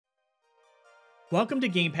Welcome to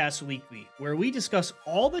Game Pass Weekly, where we discuss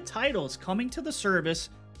all the titles coming to the service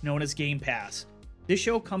known as Game Pass. This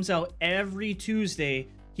show comes out every Tuesday,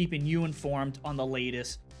 keeping you informed on the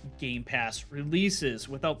latest Game Pass releases.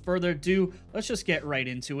 Without further ado, let's just get right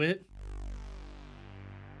into it.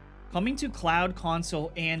 Coming to cloud,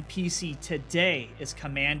 console, and PC today is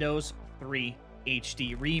Commandos 3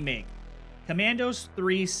 HD Remake. Commandos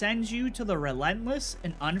 3 sends you to the relentless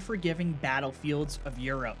and unforgiving battlefields of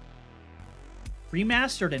Europe.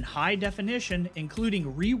 Remastered in high definition,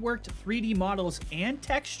 including reworked 3D models and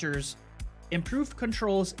textures, improved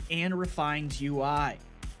controls, and refined UI.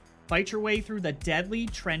 Fight your way through the deadly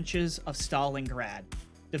trenches of Stalingrad.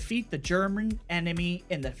 Defeat the German enemy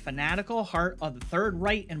in the fanatical heart of the Third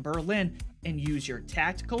Reich in Berlin, and use your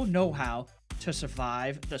tactical know-how to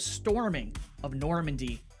survive the storming of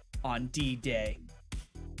Normandy on D-Day.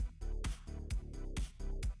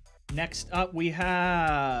 Next up, we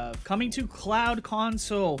have coming to cloud,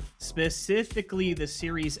 console, specifically the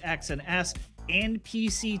Series X and S, and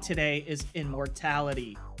PC today is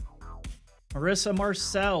Immortality. Marissa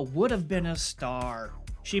Marcel would have been a star.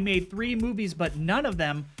 She made 3 movies, but none of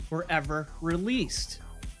them were ever released.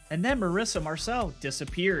 And then Marissa Marcel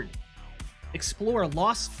disappeared. Explore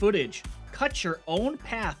lost footage, cut your own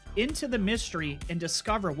path into the mystery, and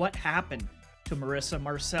discover what happened to Marissa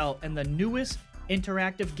Marcel in the newest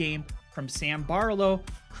interactive game from Sam Barlow,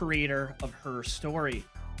 creator of Her Story.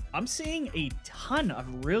 I'm seeing a ton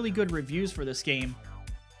of really good reviews for this game.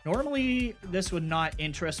 Normally, this would not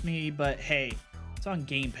interest me, but hey, it's on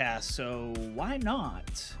Game Pass, so why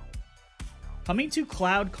not? Coming to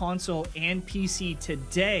cloud, console, and PC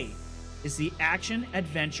today is the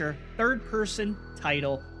action-adventure third-person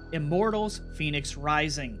title Immortals Fenyx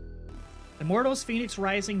Rising. Immortals Fenyx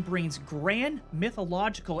Rising brings grand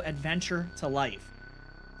mythological adventure to life.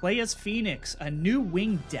 Play as Phoenix, a new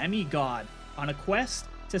winged demigod, on a quest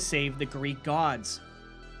to save the Greek gods.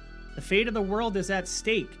 The fate of the world is at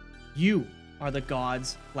stake. You are the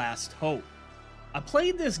gods' last hope. I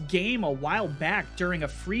played this game a while back during a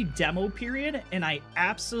free demo period, and I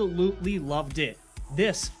absolutely loved it.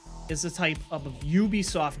 This is the type of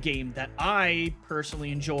Ubisoft game that I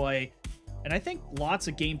personally enjoy, and I think lots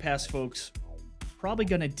of Game Pass folks probably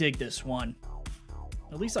gonna dig this one.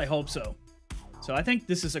 At least I hope so. So I think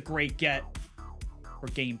this is a great get for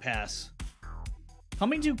Game Pass.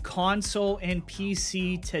 Coming to console and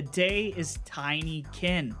PC today is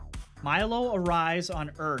Tinykin. Milo arrives on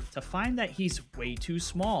Earth to find that he's way too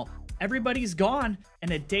small. Everybody's gone, and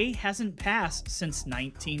a day hasn't passed since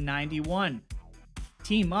 1991.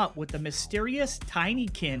 Team up with the mysterious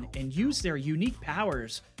Tinykin and use their unique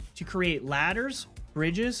powers to create ladders,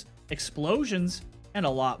 bridges, explosions, and a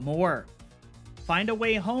lot more. Find a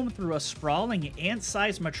way home through a sprawling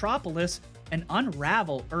ant-sized metropolis and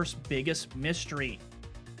unravel Earth's biggest mystery.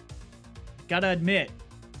 Gotta admit,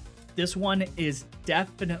 this one is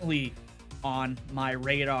definitely on my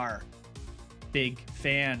radar. Big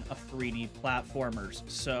fan of 3D platformers,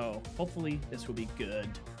 so hopefully this will be good.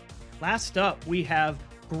 Last up, we have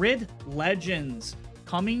Grid Legends,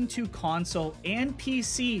 coming to console and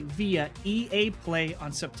PC via EA Play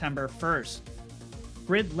on September 1st.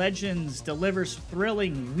 Grid Legends delivers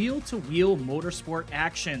thrilling wheel-to-wheel motorsport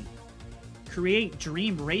action. Create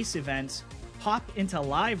dream race events, hop into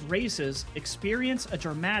live races, experience a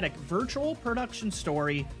dramatic virtual production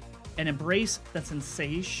story, and embrace the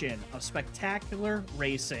sensation of spectacular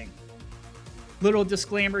racing. Little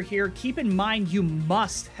disclaimer here, keep in mind you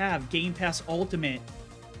must have Game Pass Ultimate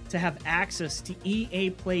to have access to EA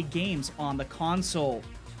Play games on the console,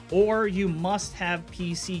 or you must have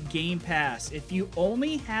PC Game Pass. If you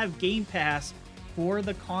only have Game Pass for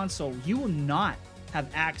the console, you will not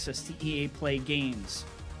have access to EA Play games.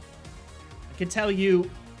 I can tell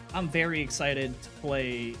you, I'm very excited to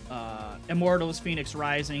play Immortals Fenyx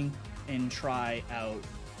Rising and try out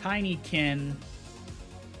Tinykin.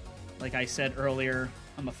 Like I said earlier,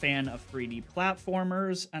 I'm a fan of 3D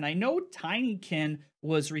platformers, and I know Tinykin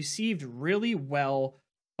was received really well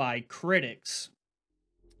by critics.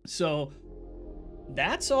 So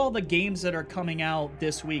that's all the games that are coming out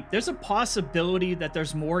this week. There's a possibility that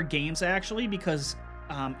there's more games actually, because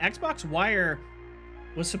Xbox Wire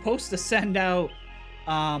was supposed to send out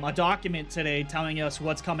a document today telling us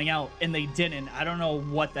what's coming out, and they didn't. I don't know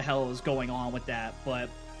what the hell is going on with that, but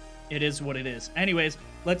it is what it is. Anyways,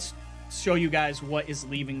 let's show you guys what is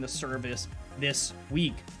leaving the service this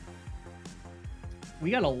week. We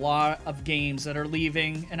got a lot of games that are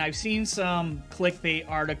leaving, and I've seen some clickbait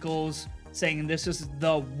articles saying this is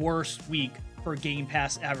the worst week for Game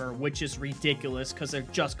Pass ever, which is ridiculous because they're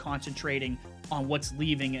just concentrating on what's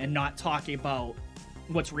leaving and not talking about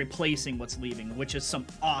what's replacing what's leaving, which is some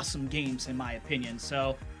awesome games in my opinion.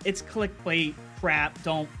 So it's clickbait crap.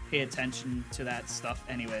 Don't pay attention to that stuff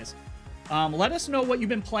anyways. Let us know what you've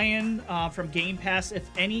been playing from Game Pass. If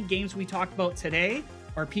any games we talked about today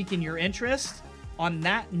are piquing your interest. On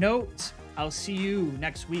that note, I'll see you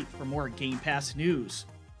next week for more Game Pass news.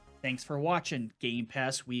 Thanks for watching Game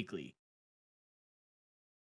Pass Weekly.